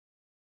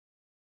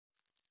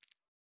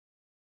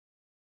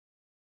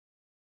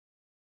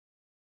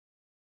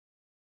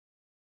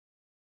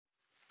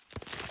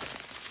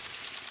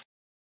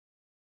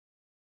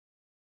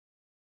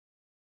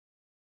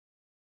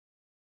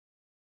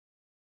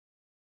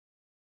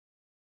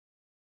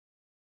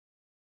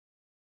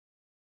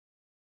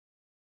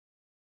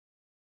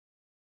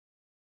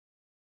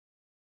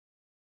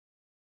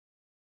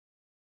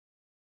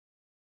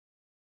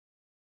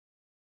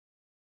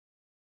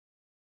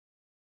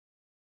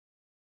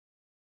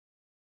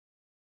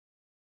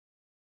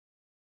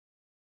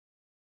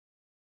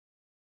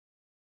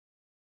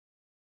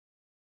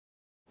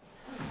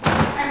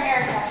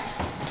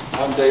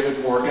I'm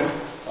David Morgan.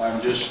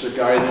 I'm just the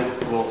guy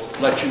that will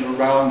let you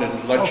around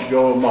and let you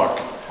go amok.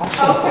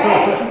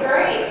 Okay,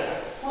 great.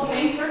 Well,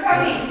 thanks for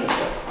coming.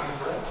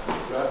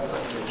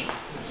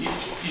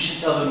 You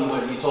should tell them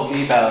what you told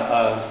me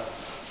about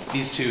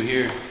these two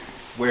here,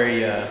 where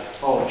he.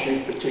 Oh,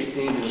 Chief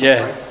Peteetneet.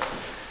 Yeah. Right.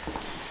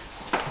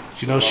 Do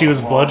you know she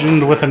was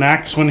bludgeoned with an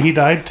axe when he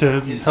died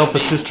to help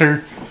assist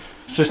him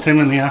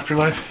in the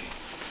afterlife?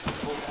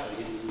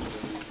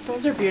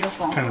 Those are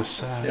beautiful. Kind of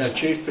sad. Yeah,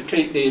 Chief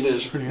Peteetneet and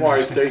his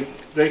wife,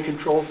 they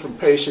controlled from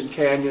Payson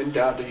Canyon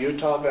down to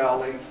Utah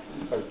Valley,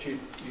 or to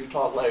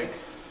Utah Lake,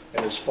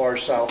 and as far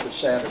south as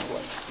Santa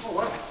Clara. Oh,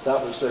 wow.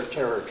 That was their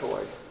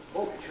territory.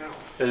 Holy cow.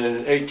 And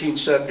in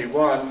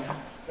 1871,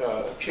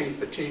 Chief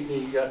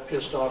Peteetneet got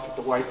pissed off at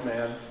the white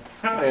man,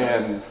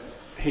 and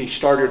he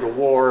started a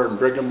war, and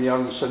Brigham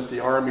Young sent the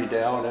army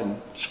down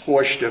and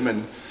squashed him,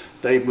 and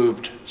they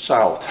moved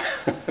south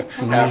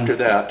after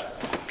that,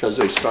 because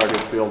they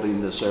started building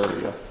this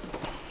area.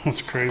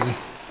 That's crazy.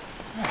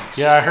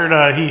 Yeah, I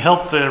heard he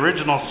helped the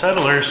original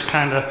settlers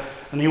kind of,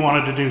 and he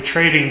wanted to do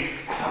trading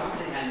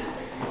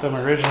with them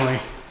originally.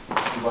 The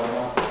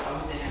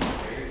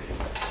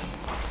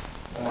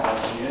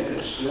end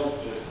is still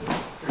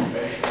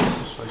cremation.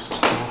 This place is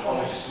cool.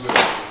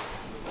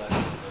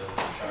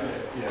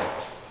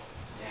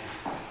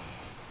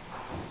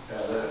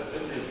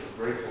 It is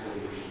great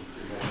believers in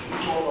cremation. You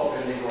told up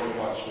anywhere you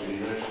want, sweetie.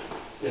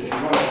 If you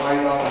want to light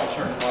on, I'll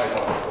turn the light on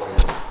for you.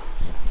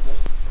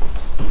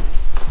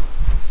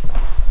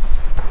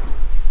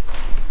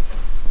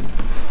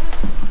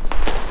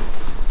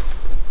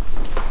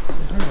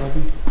 Hi,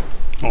 Robbie.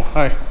 Oh,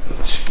 hi.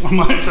 I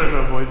might try to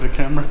avoid the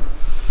camera.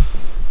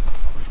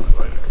 Where's my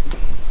lighter?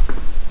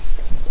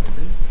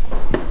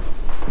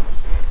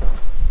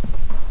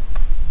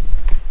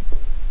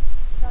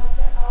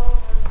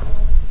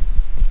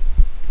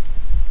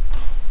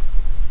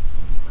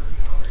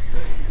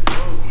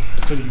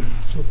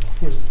 So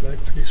where's the back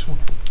piece one?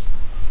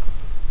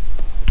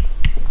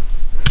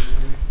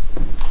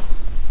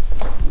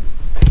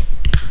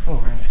 Oh,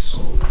 very nice.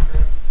 Holy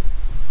crap.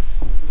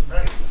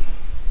 Right.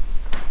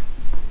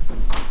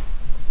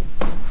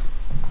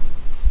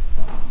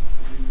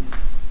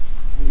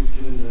 When you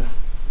get into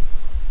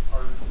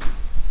art,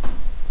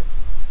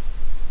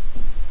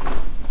 my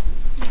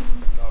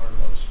daughter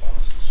loves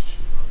sponsors, so she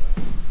wrote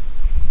that.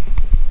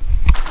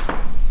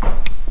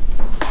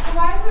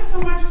 Why is it so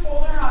much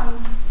colder on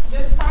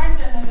this side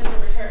than it is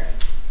over here?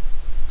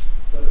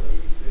 But they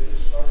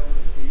just started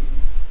the heat,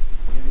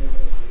 beginning of the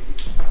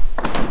heat.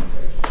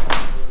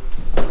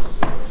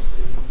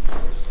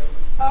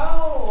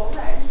 Oh,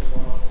 okay.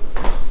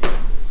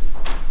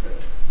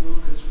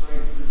 Move its way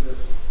through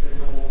this big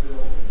old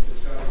building.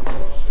 It's got to go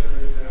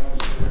upstairs,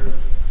 downstairs,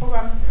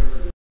 Okay.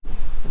 everything.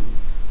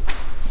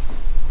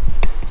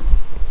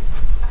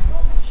 I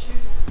got my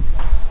shoes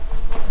on.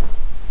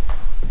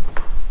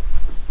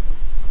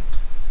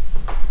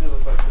 It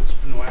looks like it's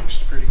been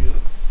waxed pretty good.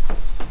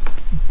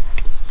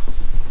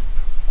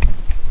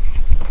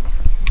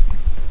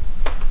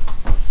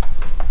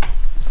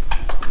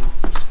 That's cool.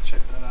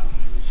 Check that out. I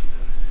didn't even see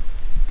that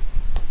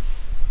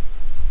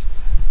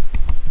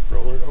earlier.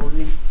 Roller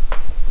organ.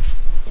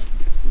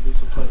 This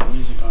will play the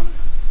music on it.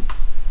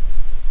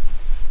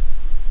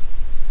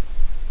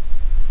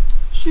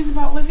 She's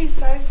about Livy's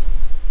size.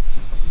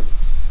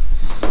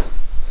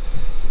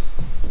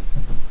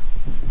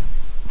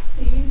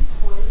 These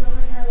toys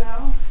over here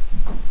though.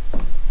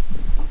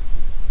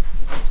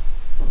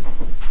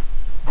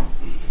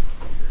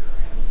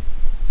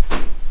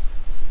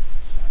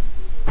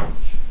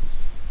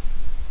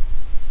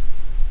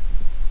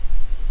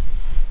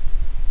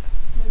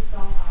 This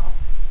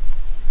dollhouse.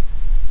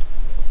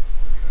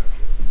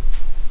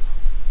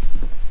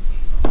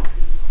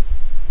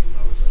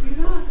 Do you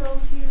not go to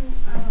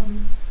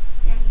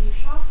antique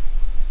shops?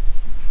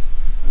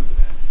 I've been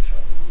at antique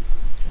shop a long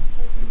time. It's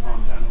like In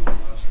Montana when I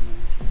was from there.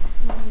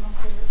 one of my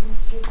favorite things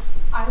to do.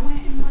 I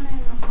went in one in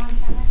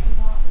Montana and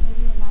bought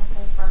maybe a nice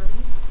size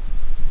Barbie.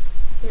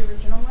 The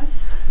original one.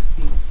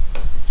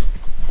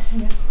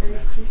 And it's very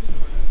cute.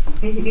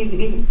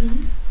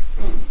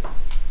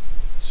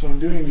 So I'm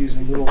doing these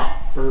in little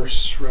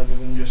bursts rather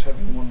than just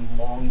having one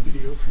long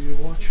video for you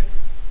to watch.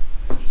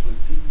 Just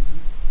went ding, ding.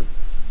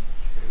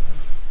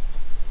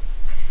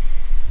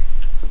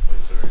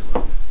 Place already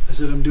loaded. I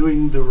said I'm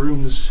doing the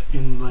rooms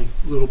in like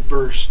little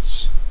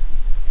bursts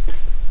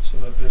so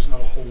that there's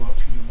not a whole lot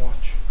for you to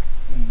watch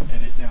and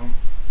edit down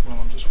while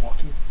I'm just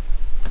walking.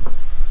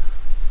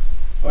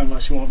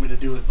 Unless you want me to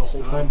do it the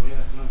whole time.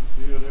 Yeah, no,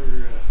 do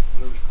whatever's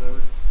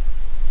clever.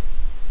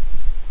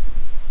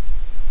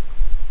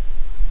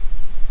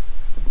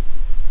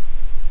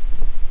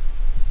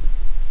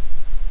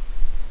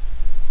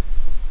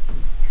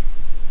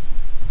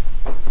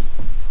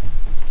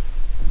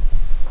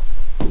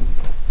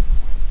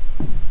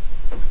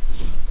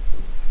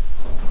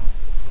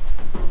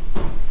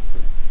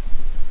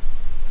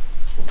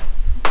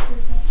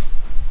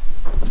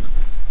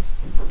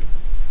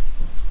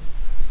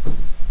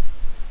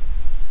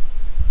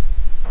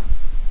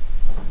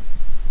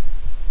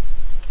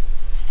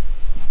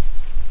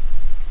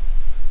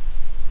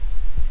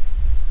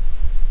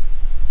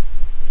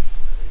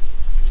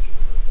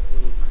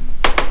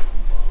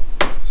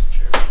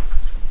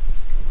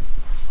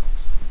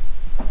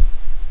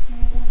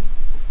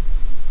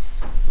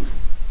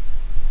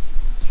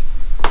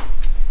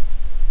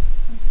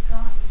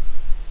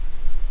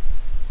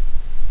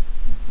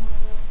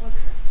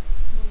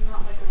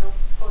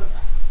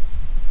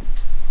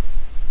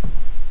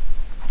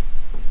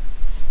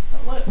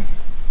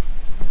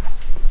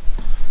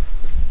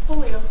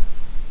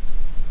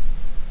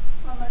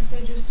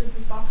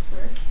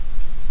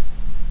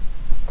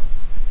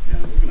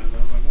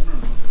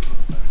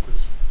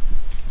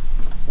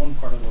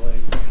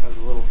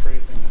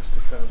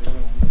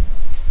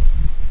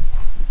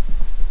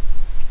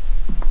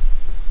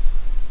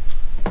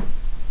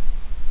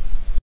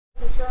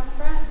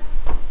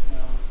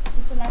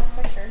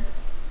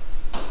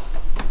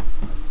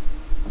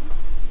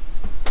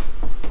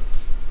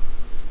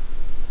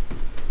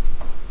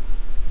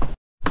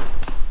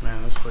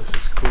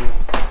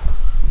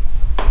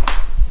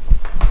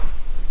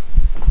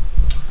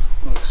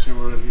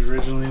 what he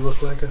originally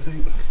looked like, I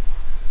think.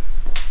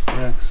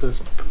 Yeah, it says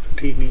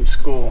Peteetneet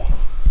skull.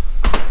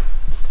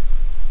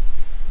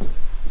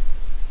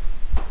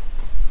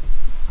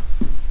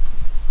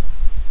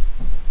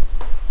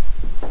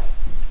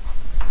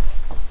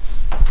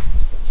 Did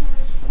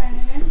you sign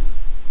it in?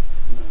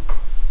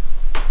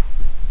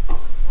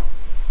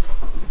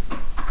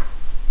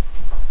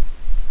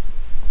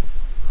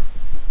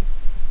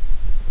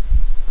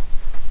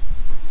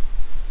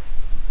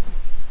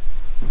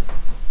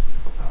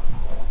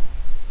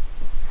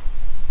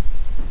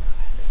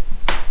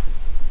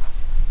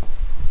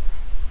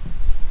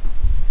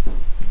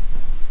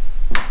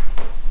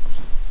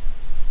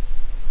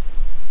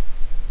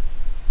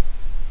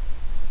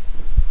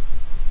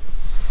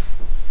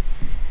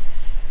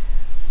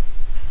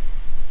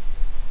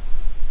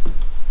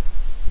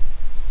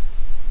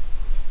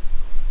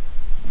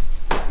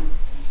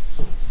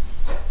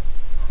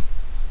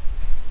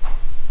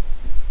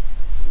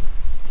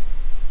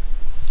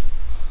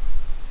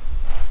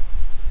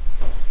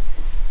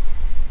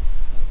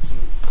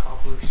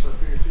 Stuff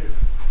here too.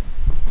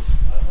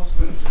 That must have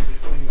been a pretty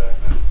good thing back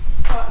then.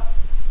 What?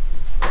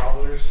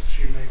 Cobblers,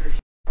 shoemakers.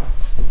 I've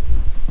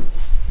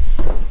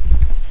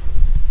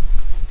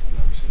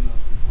never seen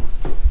those before.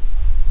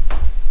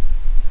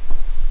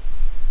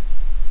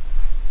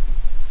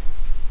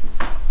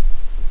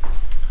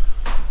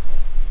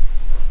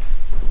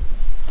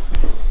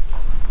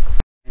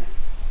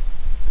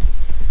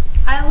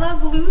 I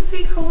love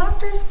Lucy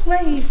collector's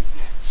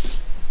plates.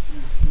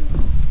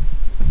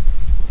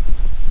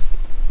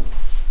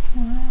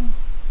 Wow.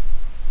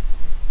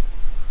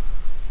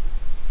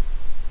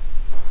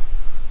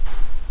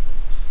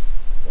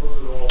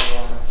 Those are all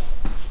mine.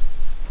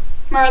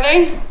 Are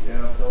they?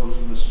 Yeah, those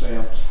are the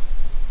stamps.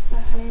 The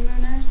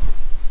honeymooners.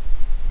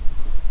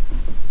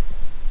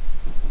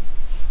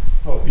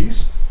 Oh,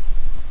 these?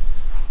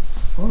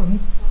 Fun.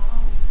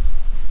 Wow.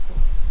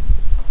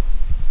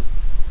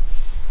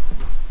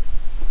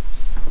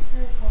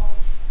 Very cool.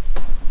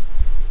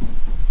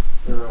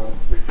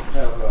 We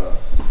have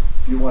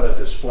if you want to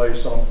display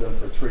something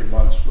for 3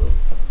 months,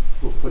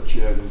 we'll put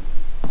you in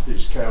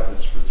these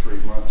cabinets for 3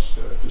 months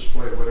to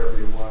display whatever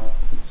you want.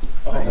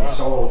 Oh, The wow.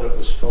 fellow that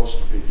was supposed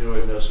to be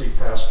doing this, he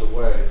passed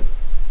away.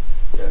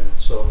 And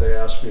so they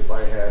asked me if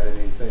I had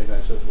anything. I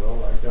said,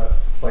 well, I got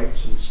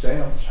plates and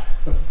stamps.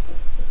 It's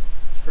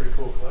a pretty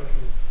cool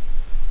collection.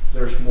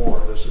 There's more.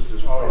 This is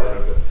just Oh, part yeah.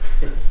 of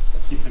it.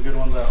 Keep the good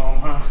ones at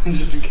home, huh?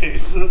 Just in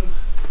case.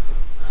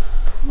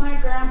 My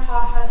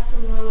grandpa has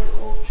some really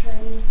old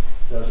trains.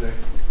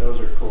 Those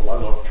are cool. I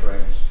love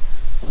trains.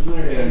 Isn't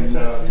there a train In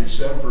set?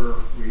 December,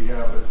 we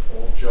have an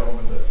old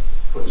gentleman that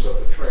puts up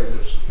a train.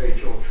 There's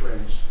HO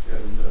trains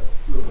in the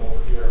room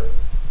over here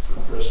for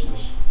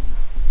Christmas.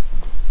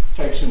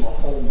 Takes him a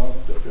whole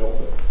month to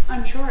build it.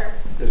 I'm sure.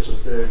 It's a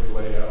big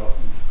layout,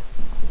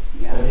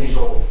 Yeah. and he's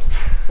old.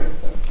 Very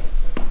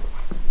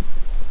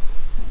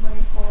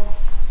cool.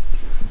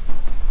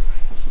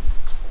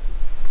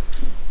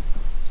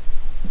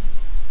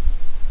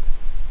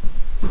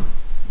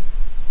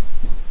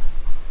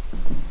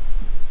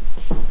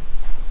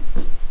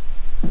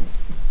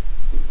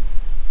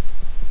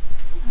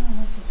 Oh,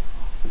 this is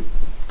cool.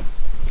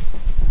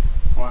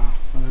 Wow,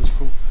 that is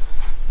cool.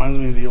 Reminds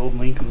me of the old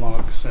Lincoln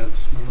log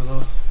sets. Remember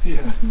those?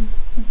 Yeah.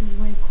 This is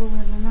way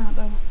cooler than that,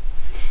 though.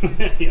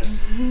 Yeah.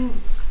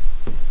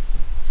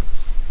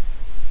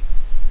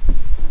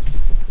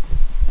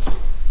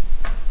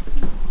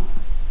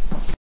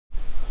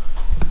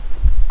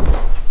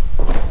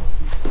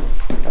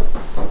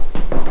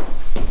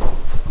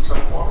 Looks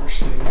like water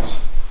stains.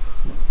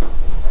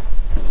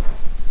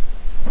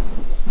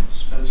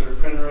 Spencer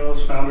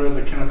Penrose, founder of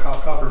the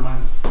Kennecott Copper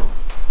Mines.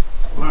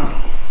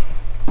 Wow.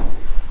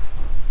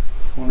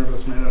 Wonder if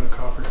it's made out of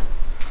copper.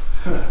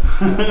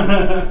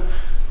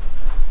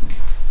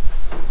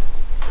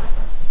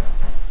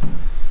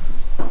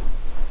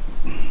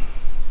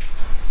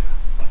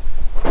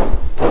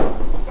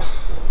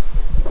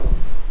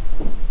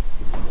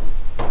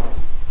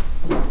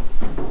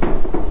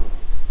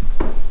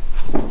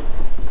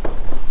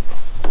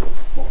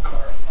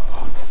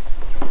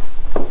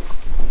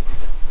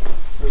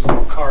 There's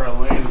Walkaround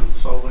Lane in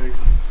Salt Lake,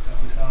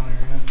 downtown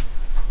area,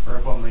 or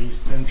up on the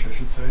east bench, I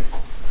should say.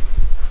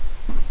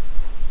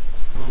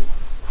 Ooh.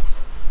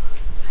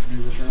 Do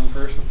this room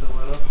first since it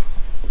lit up.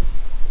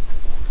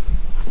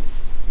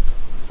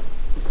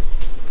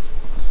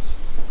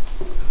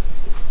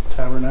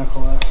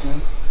 Tabernacle last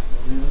man.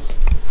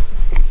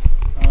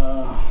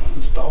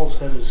 This doll's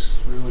head is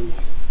really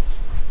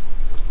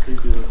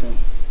creepy looking.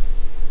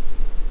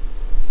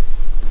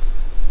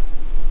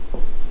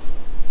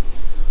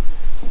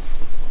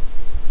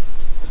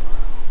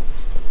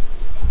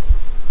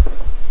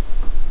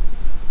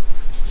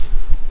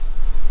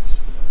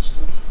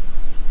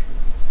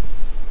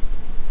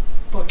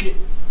 Bucket.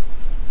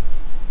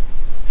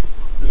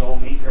 There's all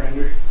meat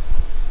grinder.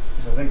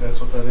 Because I think that's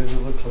what that is. It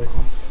looks like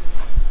one.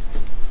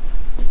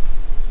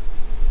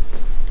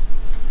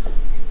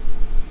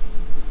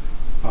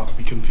 Not to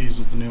be confused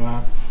with the new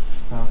app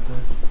out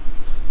there.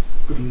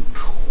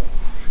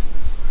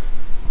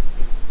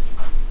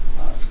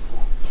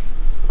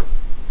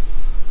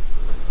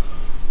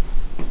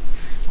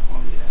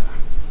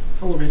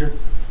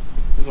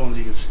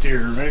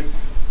 steer, right?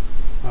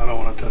 I don't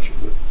want to touch it,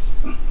 but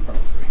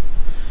probably.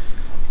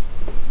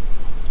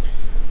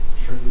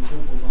 Sure, the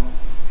temple's on.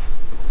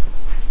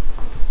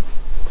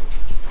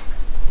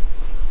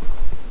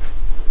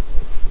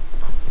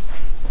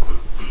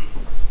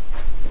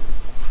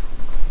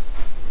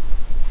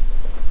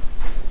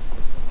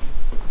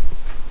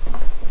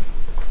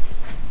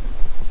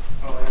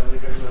 Oh yeah,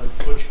 there's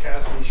a Butch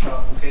Cassidy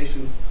shot in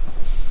Payson.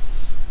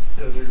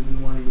 Desert in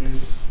the morning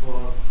news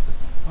blog.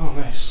 Oh,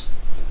 nice.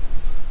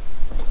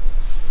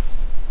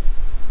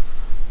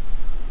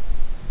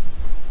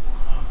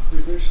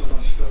 Dude, there's so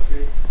much stuff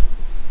here.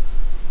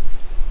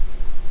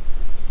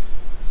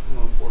 I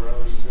don't know if 4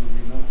 hours is going to be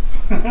enough.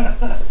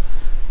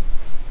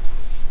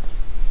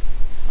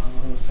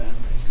 Oh, sand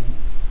painting.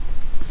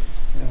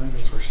 Yeah, I think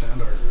that's where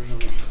sand art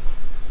originally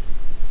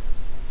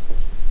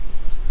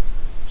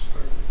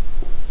started.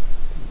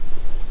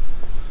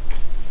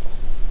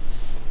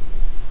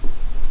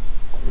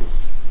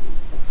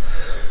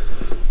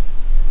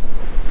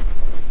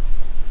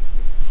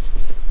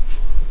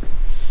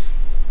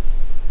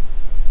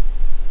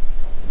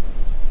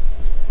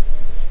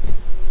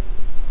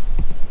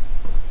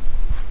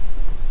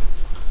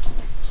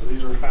 So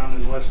these were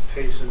found in West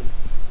Payson.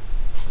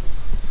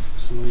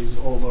 Some of these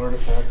old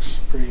artifacts,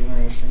 pretty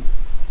interesting.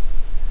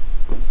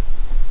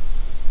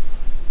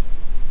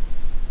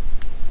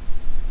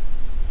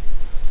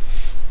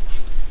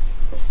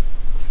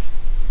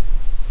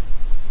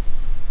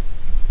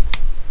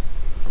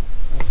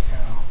 That's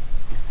cow.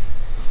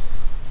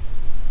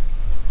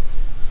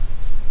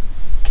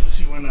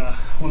 See,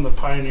 when the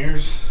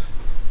pioneers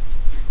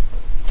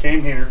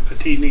came here,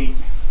 Peteetneet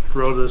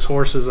rode his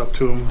horses up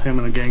to him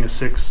and a gang of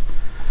 6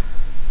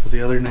 with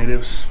the other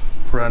natives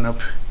ran up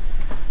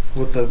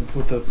with the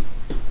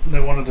they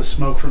wanted to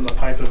smoke from the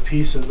pipe of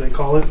peace, as they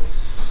call it,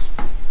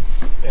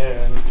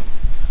 and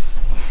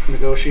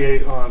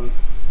negotiate on,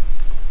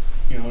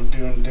 you know,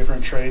 doing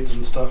different trades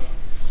and stuff.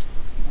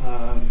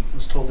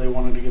 Was told they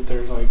wanted to get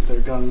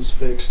their guns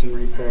fixed and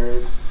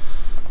repaired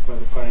by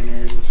the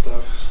pioneers and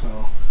stuff,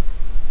 so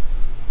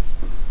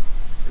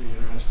pretty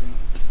interesting.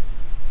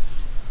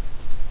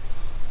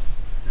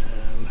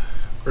 And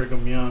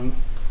Brigham Young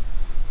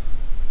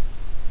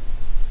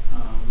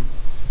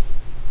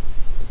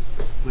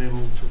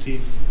labeled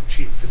Chief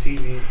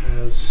Peteetneet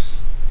as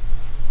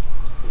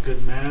a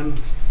good man,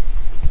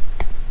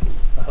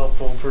 a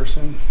helpful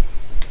person.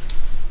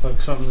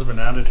 Look, something's been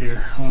added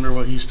here. I wonder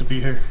what used to be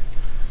here.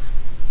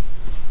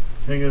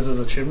 You think this is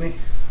a chimney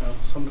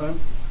sometime?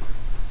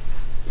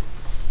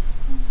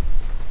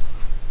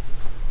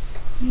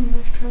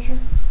 There's treasure.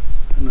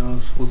 Who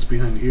knows what's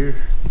behind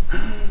here?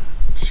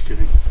 Just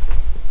kidding.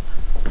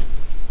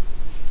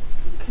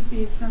 Could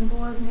be as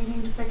simple as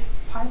needing to fix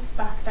pipes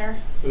back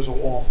there. There's a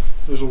wall.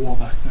 There's a wall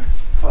back there.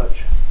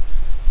 Fudge.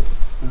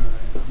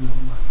 Alright,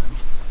 never mind then.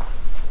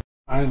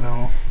 I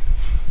know.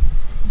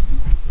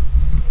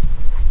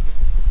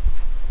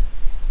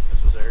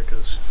 This is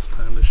Erica's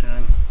time to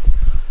shine.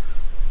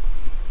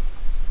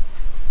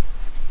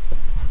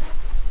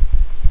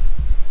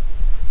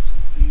 So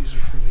these are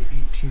from the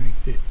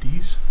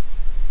 1850s.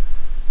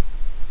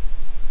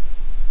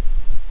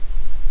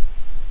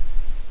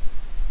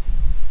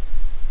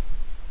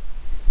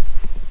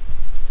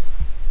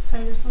 So I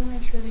just want to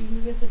make sure that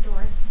you get the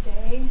Doris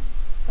Day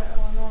that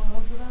Eleanor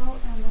wrote about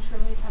and the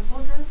Shirley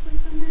Temple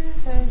dresses in there,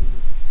 because,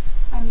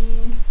 I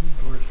mean,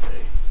 Doris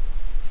Day.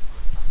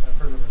 I've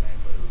heard of her name,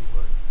 but it was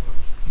what?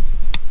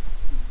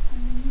 I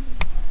mean,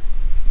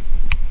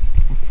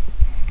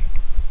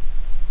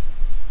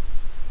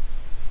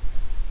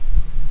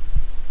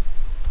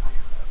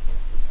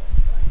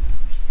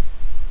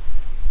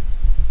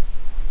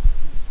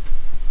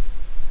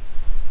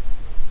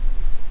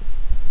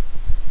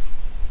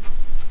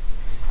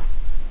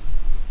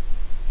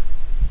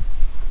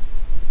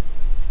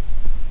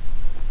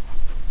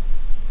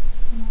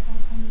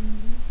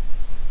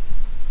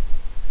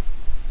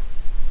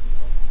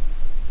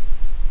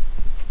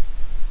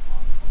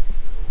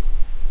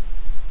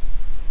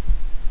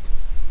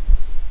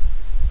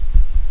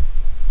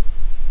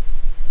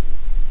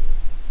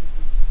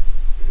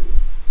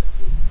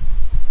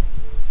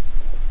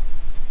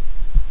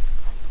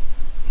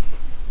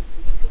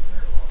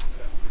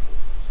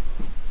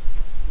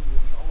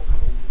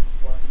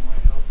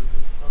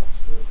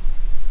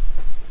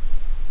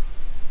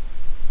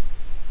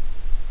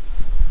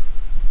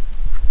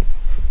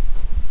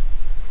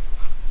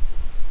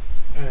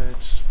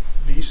 It's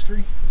these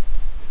three.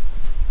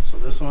 So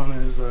this one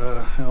is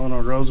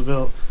Eleanor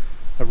Roosevelt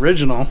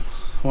original,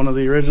 one of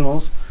the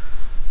originals.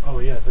 Oh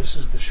yeah, this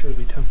is the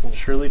Shirley Temple.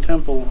 Shirley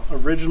Temple,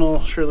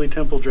 original Shirley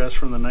Temple dress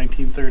from the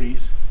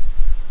 1930s,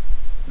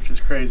 which is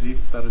crazy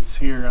that it's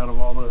here out of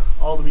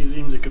all the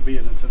museums it could be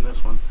in. It's in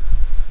this one.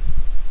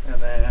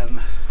 And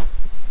then,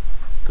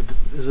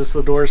 is this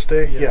the Doris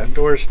Day? Yeah,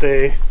 Doris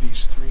Day.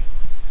 These three.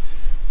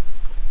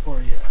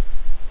 Or yeah,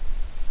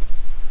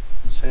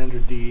 Sandra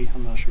D.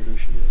 I'm not sure who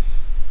she is.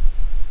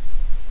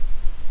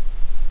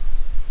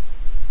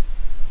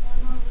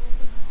 Eleanor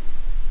Roosevelt.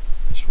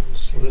 This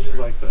one's So this is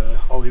like the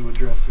Hollywood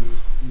dresses.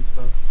 and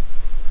stuff.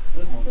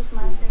 This This one's is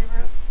my cool.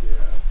 favorite. Yeah.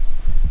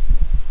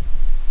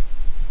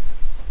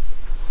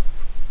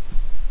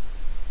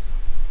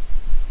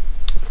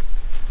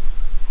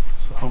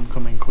 It's the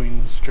homecoming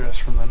queen's dress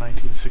from the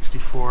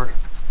 1964.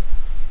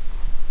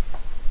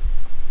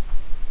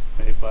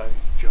 Made by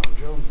John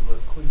Jones, the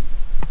queen.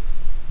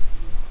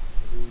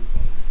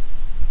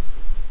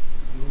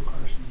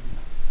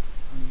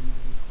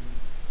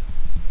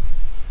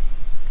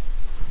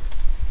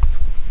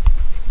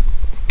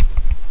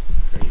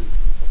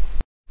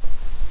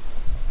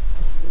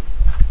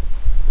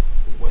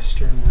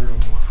 Western room.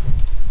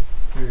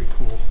 Very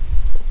cool.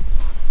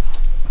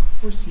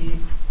 Horsey.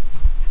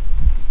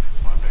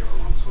 It's my favorite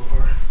one so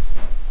far.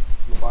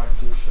 Go back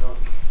to the shop.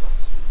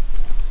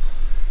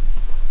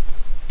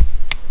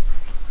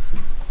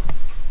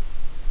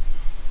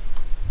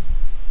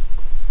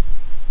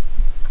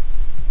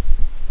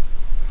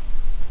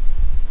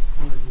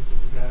 This is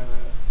the guy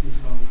that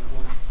he's on that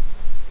one.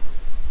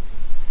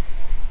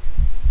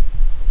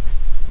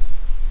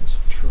 That's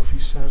the trophy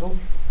saddle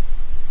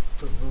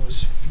for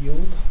Lewis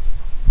Field.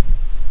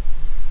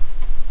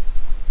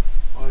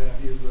 Oh yeah,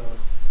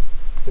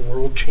 The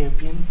world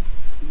champion.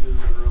 he did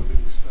the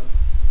roping stuff.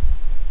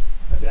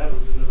 My dad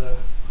was into the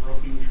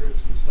roping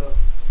tricks and stuff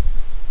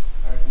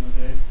back in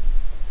the day.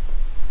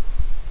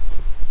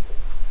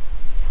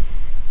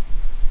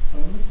 Oh,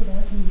 look what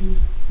I can do.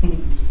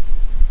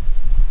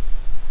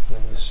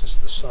 And this is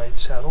the side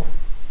saddle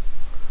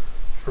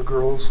for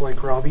girls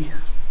like Robbie.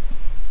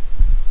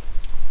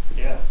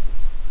 Yeah.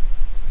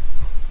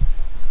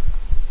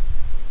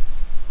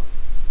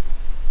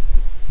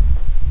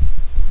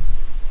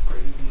 Right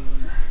in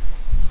there.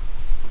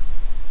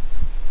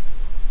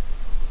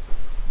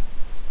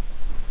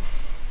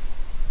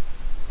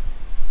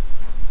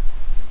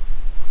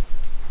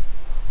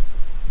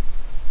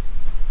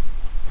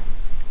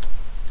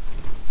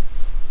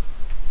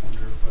 Wonder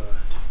if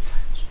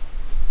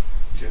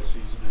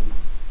Jesse's been.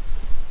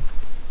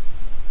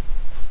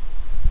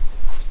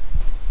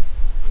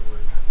 What's the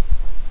word?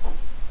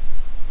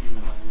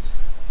 Humanized.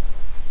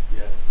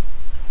 Yeah.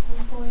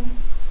 Hopefully.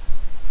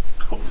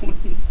 Hopefully.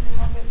 Maybe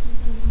I'll get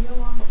something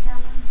real on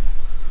camera.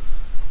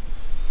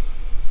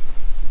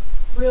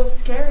 Real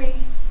scary.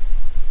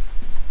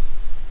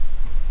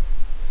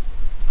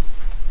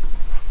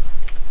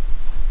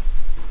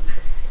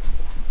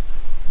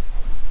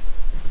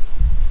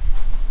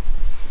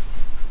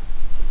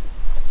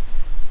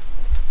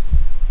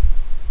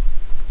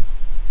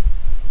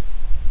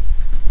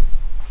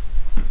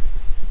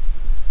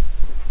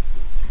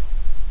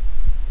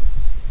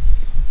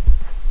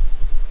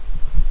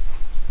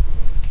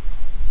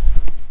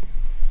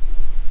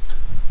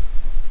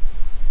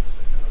 Is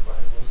it kind of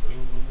Bible a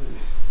little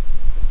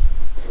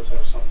bit? Does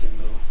have something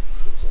though.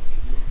 Feels like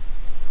it.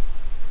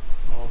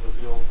 Oh, does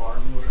the old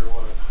barn wood or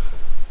what?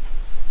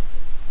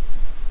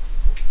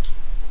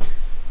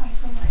 I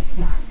feel like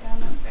that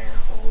down up there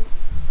holds.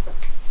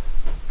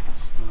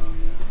 Oh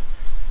yeah.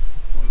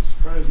 Wouldn't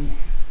surprise me.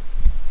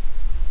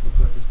 Looks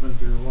like it's been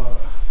through a lot.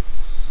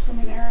 From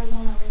an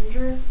Arizona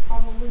Ranger,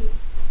 probably.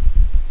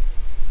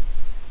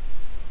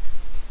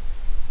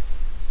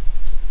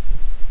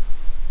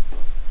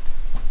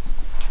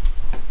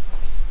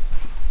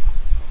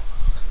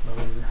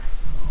 Another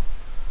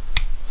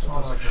Saw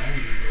like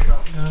a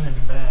shotgun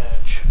and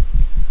badge.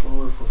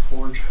 blower for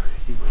forge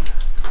keyboard.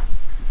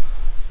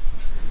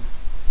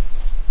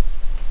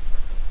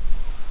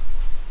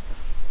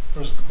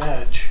 Where's the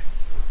badge?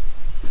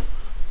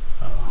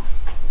 Oh,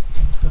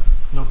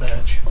 No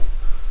badge.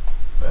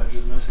 badge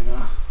is missing,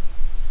 huh?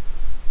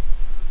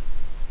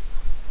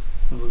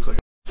 It looks like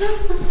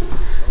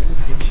so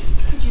patient.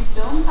 Could you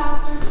film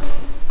faster,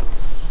 please?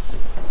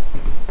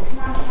 Come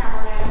on,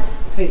 cameraman.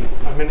 Hey,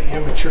 I'm an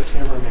amateur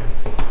cameraman.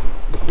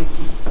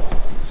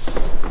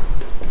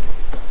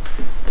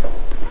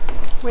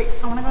 Wait,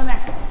 I want to go in there.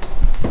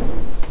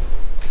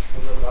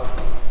 What's that about?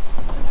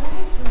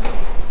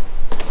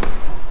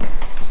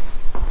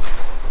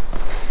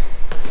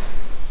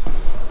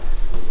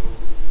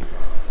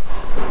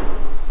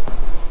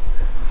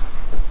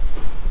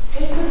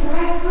 Is the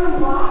bride's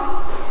room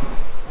locked?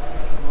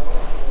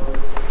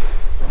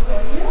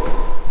 Will you?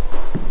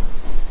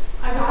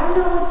 I gotta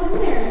know what's in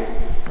there.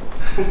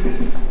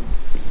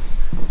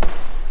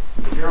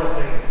 It's a girl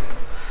thing.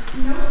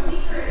 No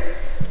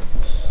secrets.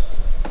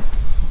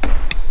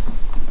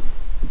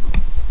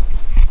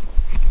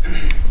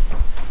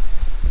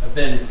 I've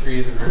been in 3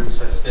 of the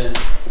rooms. I spent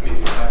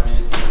maybe 5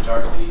 minutes in the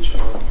dark in each of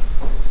them.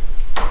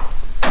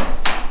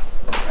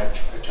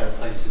 I tried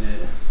placing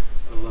it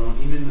alone.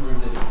 Even the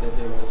room that he said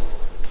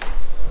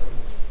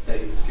that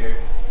he was scared.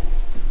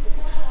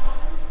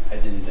 I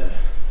didn't,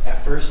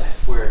 at first I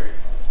swear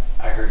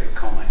I heard it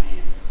call my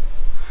name.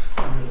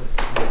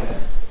 Yeah,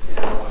 and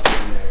I walked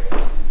in there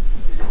and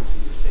it didn't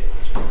seem to say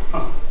much.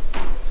 Huh.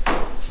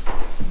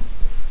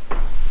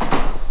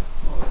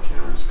 Oh, the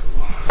camera's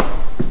cool.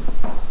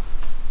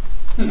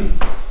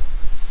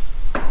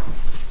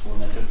 It's the one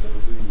that took the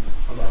room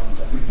about one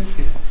time.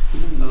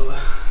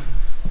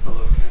 I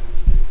love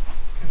cameras.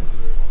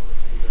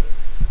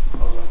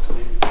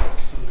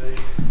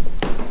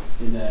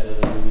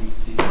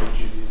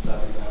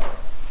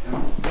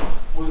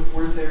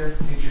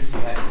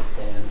 usually had to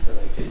stand for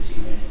like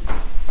 15 minutes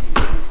in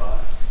the same spot.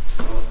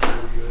 Oh, there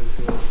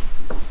you go.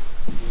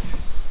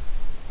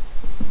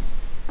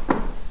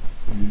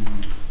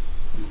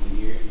 You can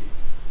hear you.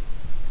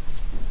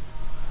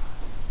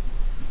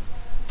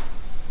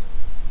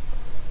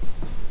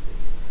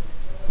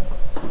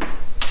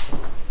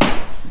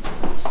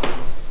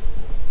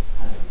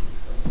 I don't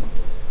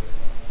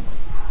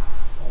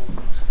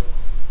think so.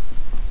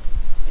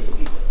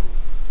 Maybe though.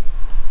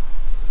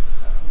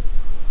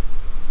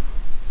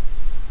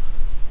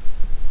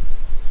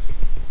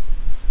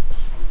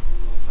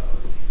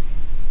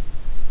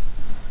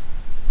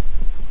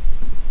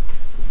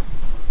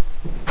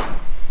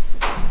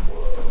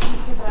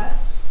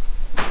 Possessed.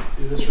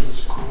 Dude, this room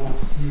is cool.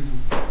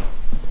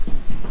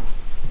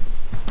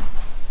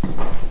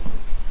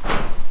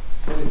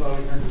 Somebody thought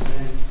he heard his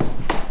name.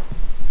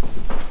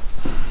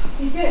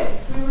 He did.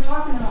 So we were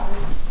talking about it.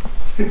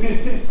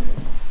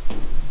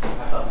 I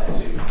thought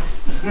that too.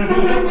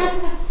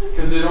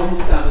 Because it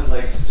almost sounded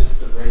like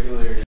just a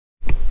regular.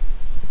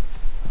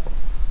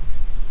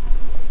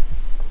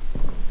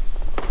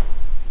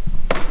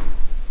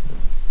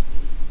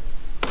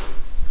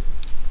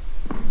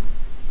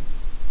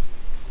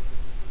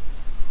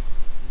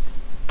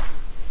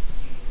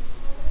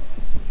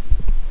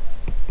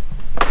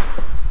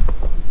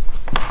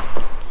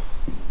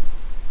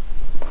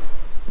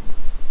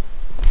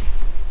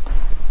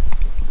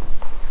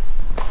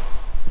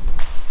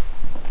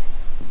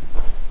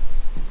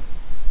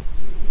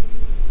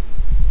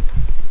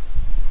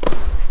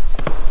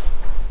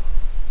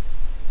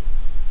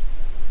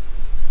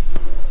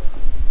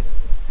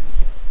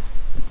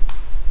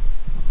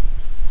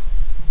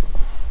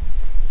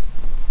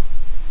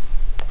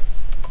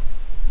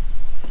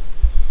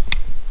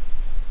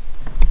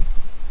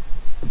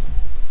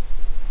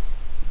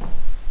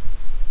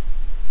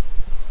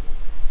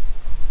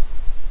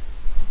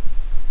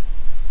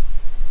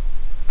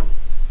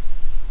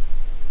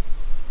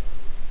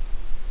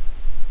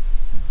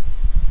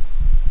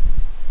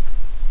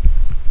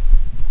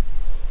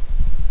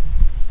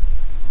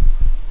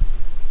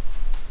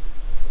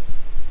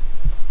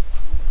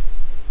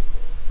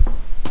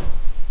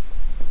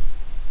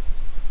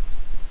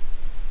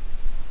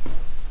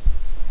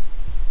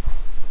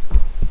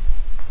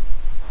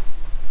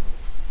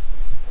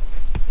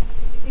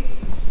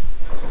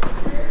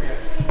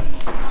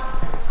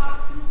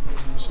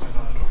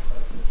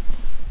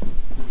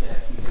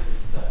 Yes, because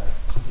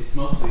it's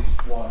mostly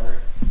water,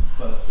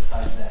 but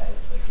besides that,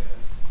 it's like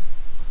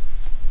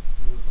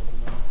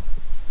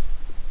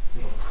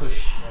it'll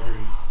push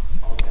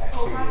all the Oprah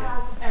bacteria.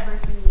 has every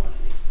single one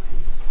of these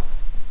plants.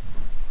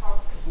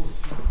 Probably.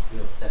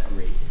 It'll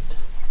separate it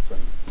from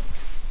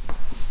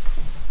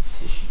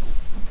tissue.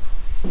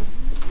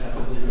 That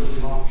was a really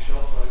long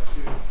shelf life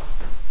too.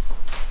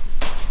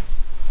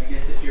 I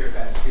guess if you're a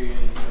bacteria and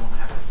you don't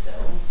have a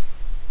cell,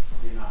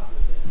 you're not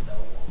within a cell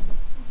wall.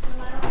 So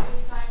I don't do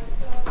science,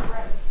 so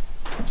Brett's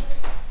subject.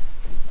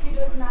 He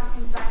does math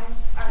and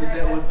science. Is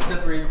that what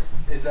separates?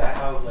 Is that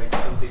how like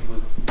something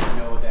would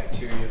know a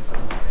bacteria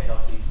from like a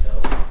healthy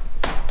cell?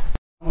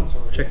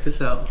 Check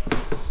this out. Do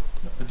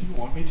you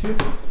want me to?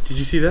 Did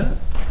you see that?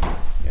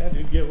 Yeah,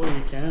 dude, get what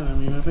you can. I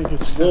mean, I think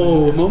it's kinda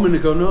Whoa! A just- moment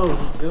ago, no,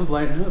 it was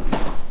lighting up.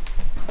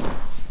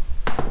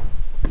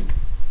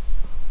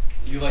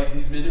 You like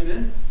these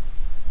Minutemen?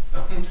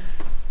 It's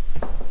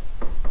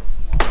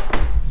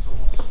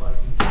almost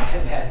spiking. I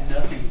have had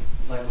nothing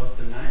like most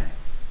of the night.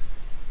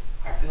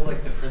 I feel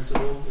like the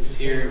principal is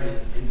here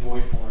in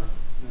boy form.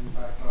 And then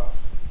back off.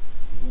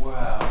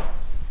 Wow.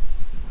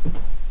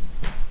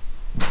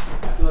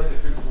 I feel like the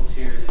principal's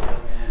here as a young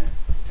man.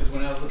 Because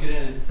when I was looking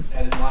at his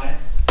line,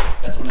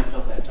 that's when I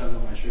felt that tongue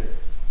on my shirt.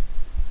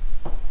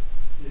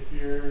 If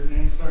your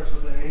name starts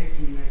with an A,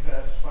 can you make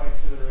that spike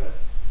to the red?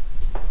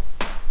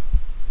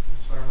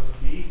 Start with a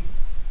B,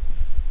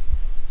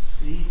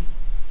 C,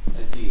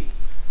 A D.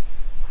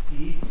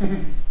 E,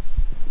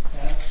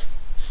 F,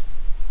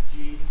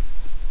 G,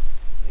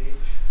 H,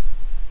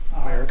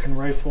 I, American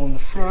rifle in the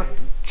front,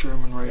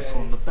 German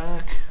rifle in the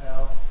back.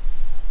 L,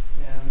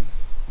 M,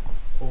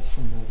 Both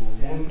from World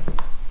War N.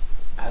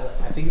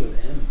 I think it was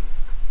M.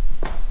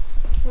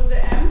 Was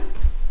it M?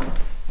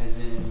 As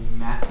in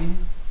Matthew,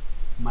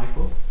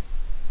 Michael,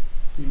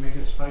 Can you make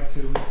a spike to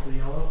at least the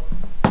yellow?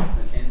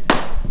 Mackenzie,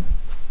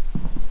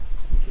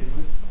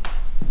 McKinley.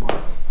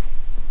 Mark,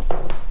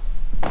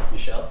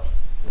 Michelle.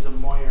 Is a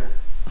Moyer.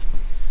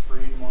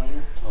 Reed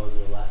Moyer. What was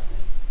their last name?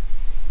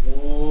 'Cause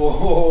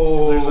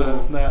Whoa! there's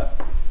that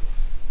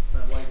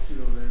white suit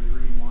over there is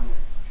Reed Moyer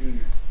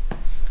Jr.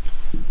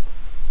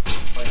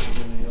 Spike is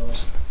in the yellow.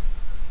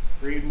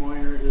 Reed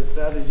Moyer, if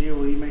that is you,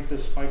 will you make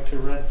this spike to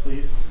red,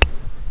 please?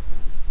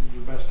 With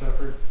your best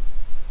effort.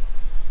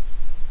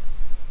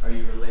 Are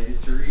you related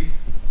to Reed?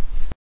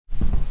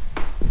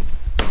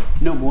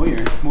 No,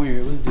 Moyer. Moyer.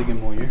 It was Diggin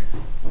Moyer.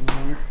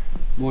 Moyer.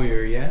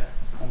 Moyer, yeah.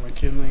 Or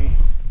McKinley.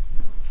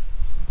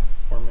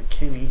 Or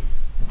McKinney.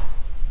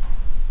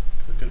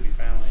 It could be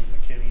family.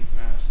 McKinney,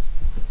 Mass.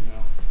 You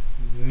know.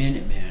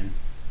 Minuteman.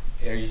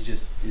 Are you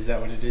just? Is that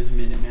what it is?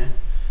 Minuteman.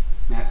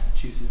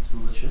 Massachusetts it's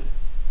militia.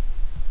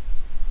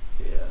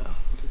 Yeah.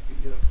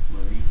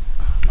 Marine.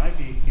 Might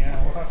be,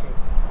 yeah, we'll have to.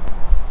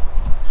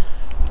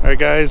 Alright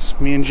guys,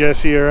 me and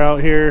Jesse are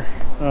out here.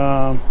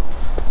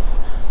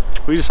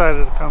 We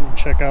decided to come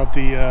check out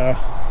the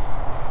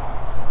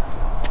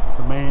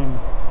main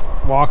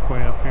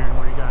walkway up here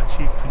where you got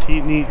Chief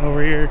Peteetneet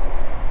over here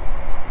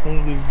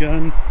holding his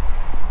gun.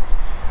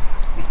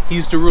 He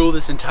used to rule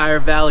this entire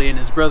valley, and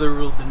his brother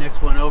ruled the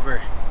next one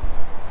over.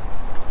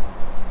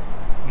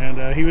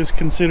 And he was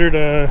considered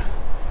a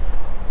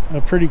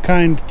pretty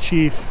kind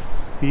chief.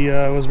 He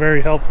was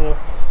very helpful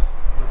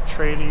with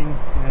trading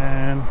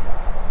and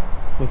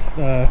with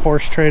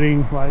horse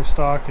trading,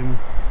 livestock, and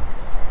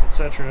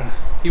etc.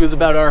 He was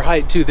about our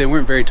height too. They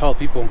weren't very tall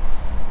people.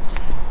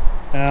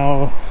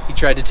 Now He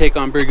tried to take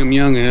on Brigham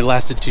Young, and it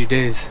lasted 2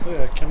 days.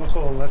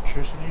 chemical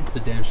electricity. It's a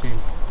damn shame.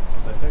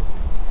 What the heck?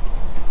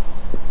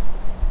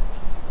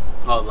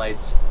 Oh,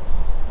 lights.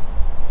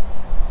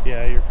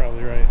 Yeah, you're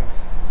probably right.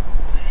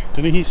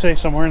 Didn't he say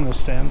somewhere in the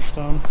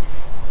sandstone?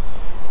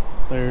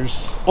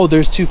 There's. Oh,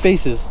 there's 2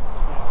 faces.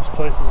 This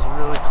place is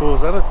really cool.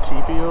 Is that a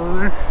teepee over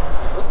there?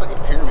 Looks like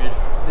a pyramid.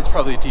 It's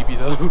probably a teepee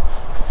though.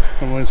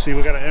 I'm going to see.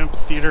 We got an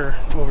amphitheater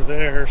over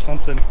there or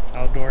something.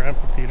 Outdoor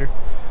amphitheater.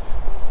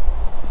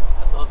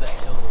 I love that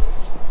hill.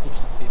 You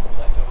should see the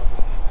plateau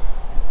over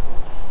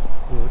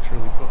It looks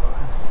really cool out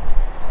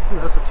here.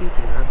 Ooh, that's a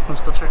teepee, man.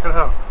 Let's go check it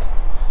out.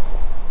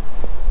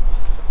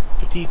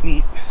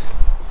 Peteetneet.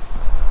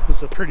 This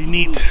is a pretty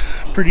neat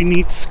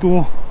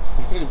school.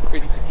 there.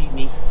 Pretty petite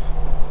neat.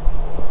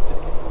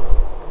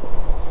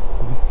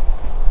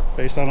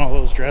 Based on all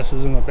those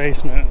dresses in the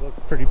basement, it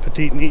looked pretty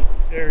Peteetneet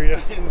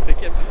area. They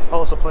kept,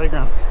 Oh, it's a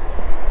playground.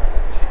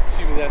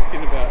 she was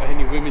asking about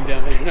any women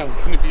down there, and I was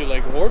going to be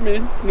like, "Or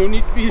men, no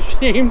need to be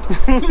ashamed."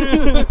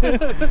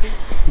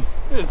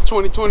 It's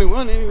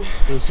 2021 anyway.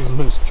 This is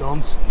Miss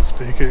Johnson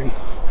speaking.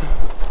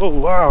 Oh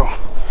wow,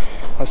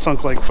 I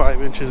sunk like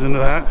 5 inches into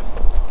that.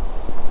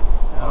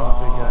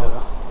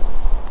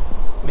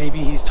 Maybe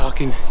he's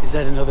talking. Is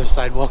that another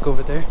sidewalk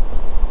over there?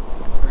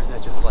 Or is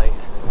that just light?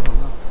 I don't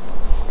know.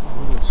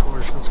 Look at this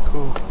horse, that's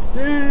cool.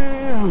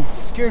 Damn,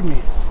 scared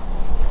me.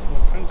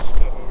 All kinds of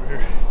stuff over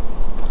here.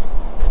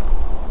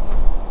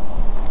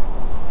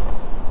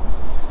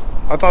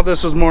 I thought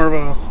this was more of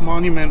a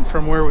monument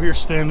from where we were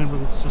standing,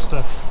 but it's just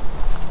a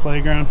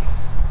playground.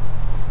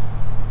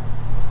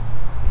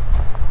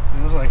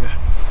 It was like a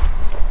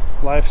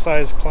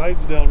life-size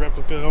Clydesdale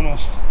replica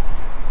almost.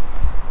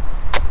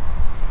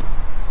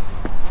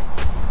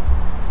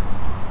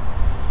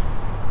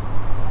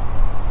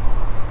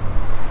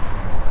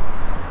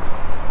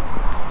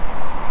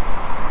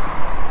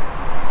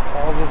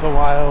 Falls of the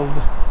Wild.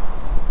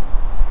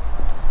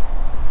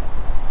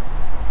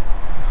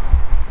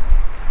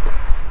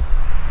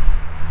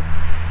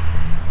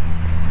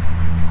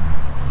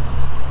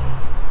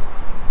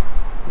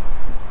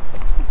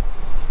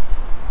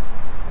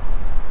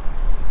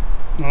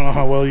 I don't know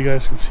how well you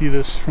guys can see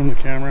this from the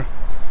camera.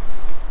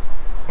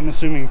 I'm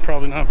assuming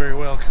probably not very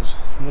well because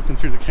I'm looking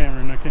through the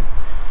camera and I can't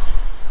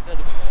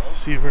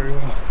see it very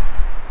well.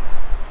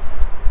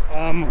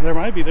 There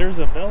might be. There's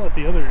a bell at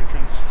the other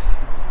entrance.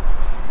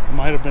 It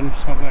might have been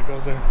something that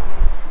goes there.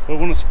 But it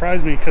wouldn't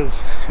surprise me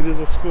because it is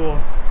a school.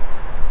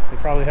 They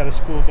probably had a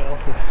school bell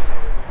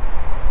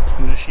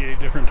to initiate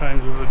different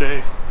times of the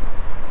day.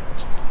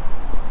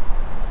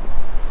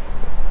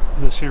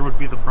 This here would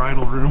be the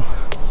bridal room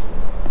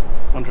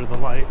under the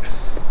light.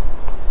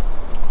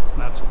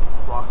 And that's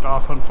blocked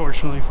off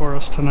unfortunately for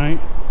us tonight.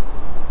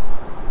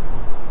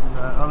 And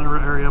that other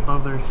area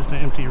above there is just an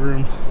empty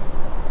room.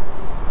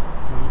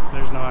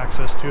 There's no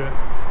access to it.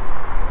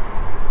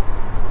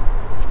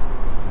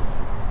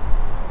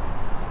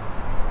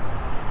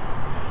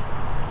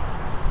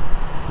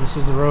 This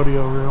is the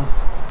rodeo room.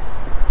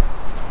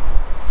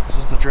 This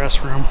is the dress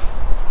room.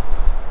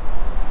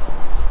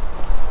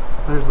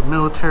 There's the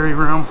military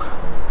room.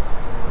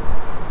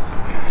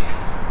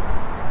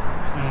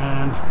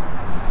 And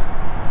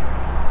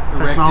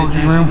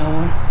technology room.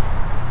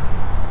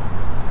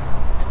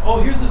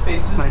 Oh, here's the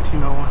faces.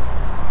 1901.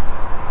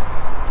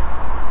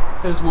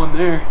 There's one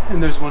there,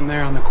 and there's one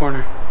there on the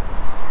corner.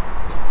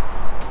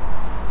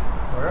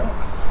 Where at?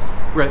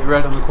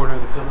 Right on the corner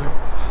of the pillar.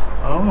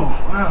 Oh,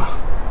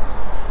 wow.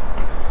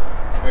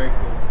 Very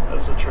cool.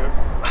 That's a trip.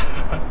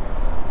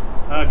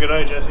 Good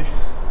eye, Jesse.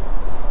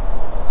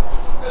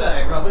 Good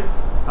eye, probably.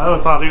 I would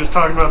have thought he was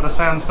talking about the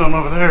sandstone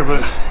over there,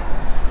 but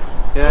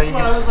yeah, That's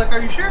why I was like, "Are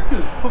you sure?"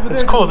 'Cause over there.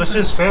 it's cool. This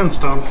is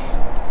sandstone.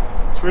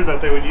 It's weird that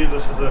they would use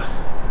this as a.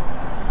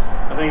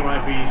 I think it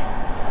might be.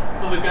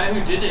 Well, the guy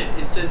who did it,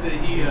 it said that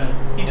he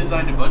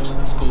designed a bunch of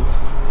the schools.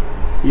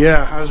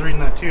 Yeah, I was reading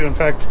that too. In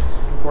fact,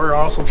 we're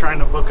also trying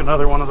to book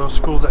another one of those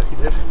schools that he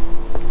did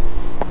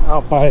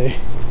out by.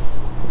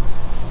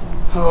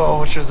 Oh,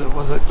 which is it?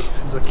 Was it?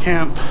 Is it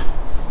camp?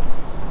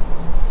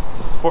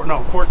 Fort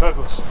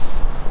Douglas.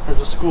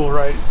 There's a school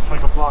right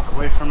like a block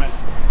away from it.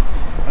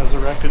 That was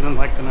erected in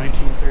like the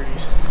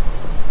 1930s.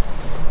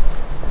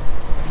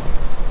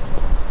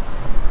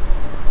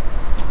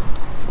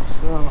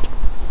 So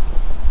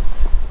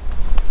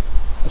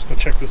Go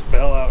check this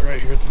bell out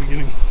right here at the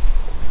beginning.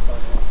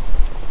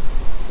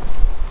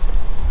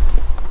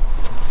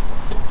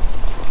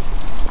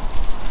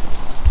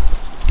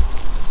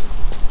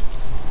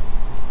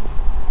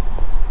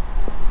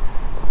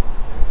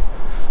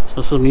 So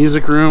this is the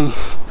music room.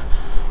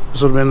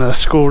 This would have been the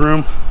school room.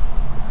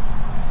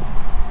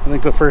 I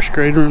think the first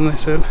grade room, they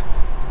said.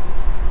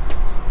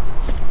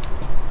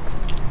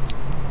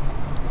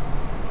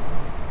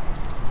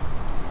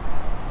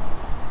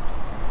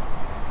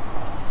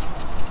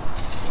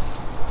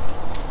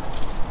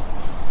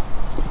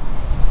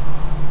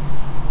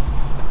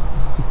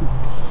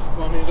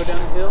 Want me to go down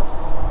the hill?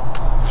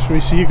 Should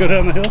we see you go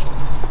down the hill?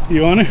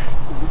 You want to?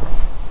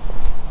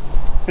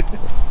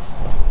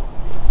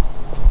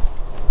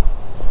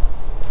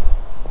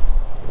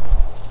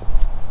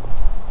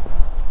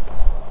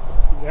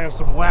 You have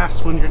some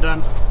wasps when you're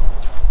done.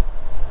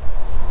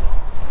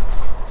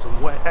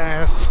 Some wet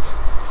ass.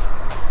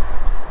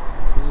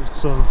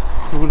 So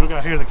when we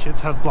got here, the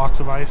kids had blocks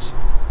of ice.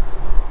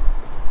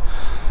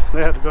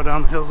 They had to go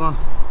down the hills on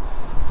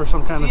for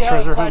some kind of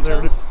treasure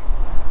hunt.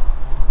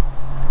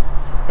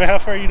 Wait, how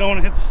far you don't want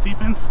to hit the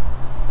steep end?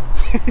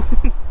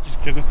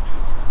 Just kidding.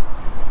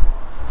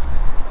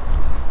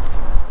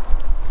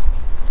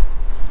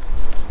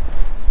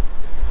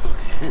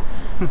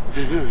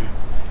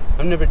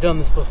 I've never done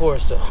this before,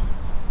 so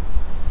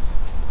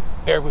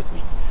bear with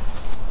me.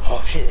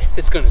 Oh shit,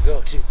 it's gonna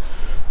go too.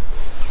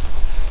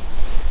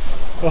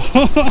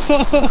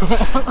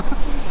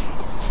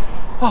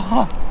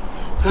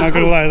 Not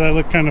gonna lie, that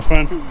looked kind of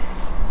fun.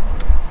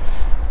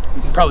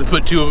 Probably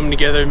put two of them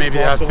together, maybe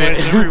they Lots of fit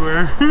ice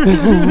everywhere.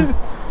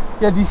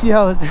 Yeah, do you see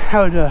how it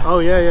Oh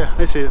yeah,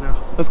 I see it now.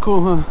 that's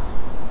cool, huh?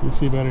 You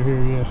see better here,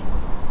 yeah.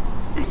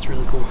 That's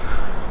really cool.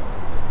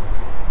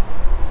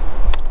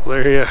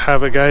 Well, there you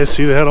have it, guys.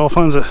 See, they had all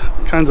kinds of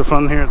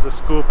fun here at the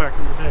school back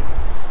in the day.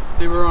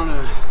 They were on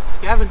a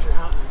scavenger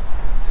hunt.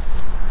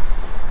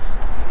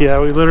 Yeah,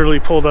 we literally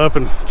pulled up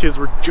and kids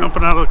were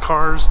jumping out of the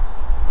cars,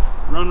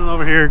 running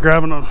over here,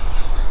 grabbing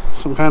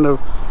some kind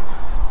of,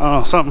 I don't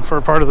know, something for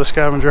a part of the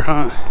scavenger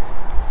hunt.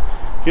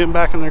 Getting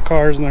back in their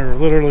cars and they were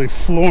literally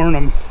flooring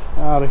them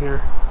out of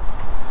here.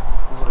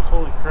 I was like,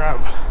 holy crap.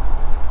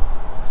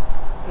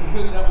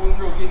 And that one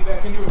girl getting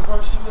back into her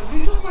car, she was like,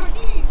 "You took my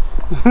keys."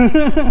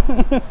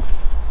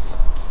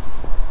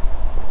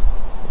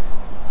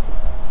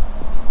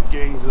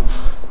 Gangs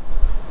of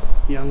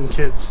young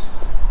kids.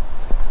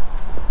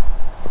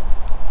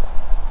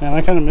 Man,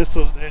 I kind of miss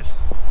those days.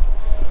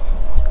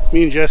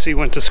 Me and Jesse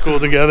went to school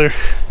together,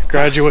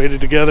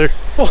 graduated together.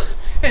 Well,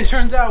 and it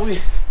turns out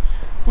we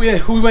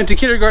went to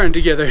kindergarten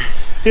together.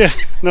 Yeah,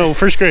 no,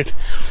 first grade.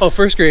 Oh,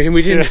 first grade, and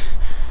we didn't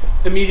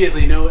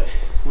immediately know it.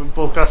 We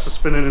both got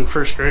suspended in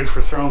first grade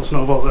for throwing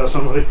snowballs at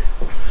somebody.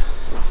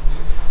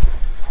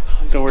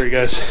 Don't worry,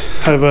 guys.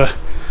 I've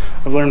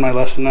learned my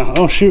lesson now.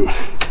 Oh shoot!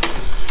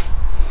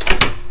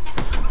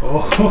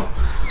 Oh,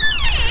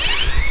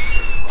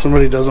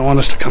 somebody doesn't want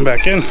us to come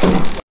back in.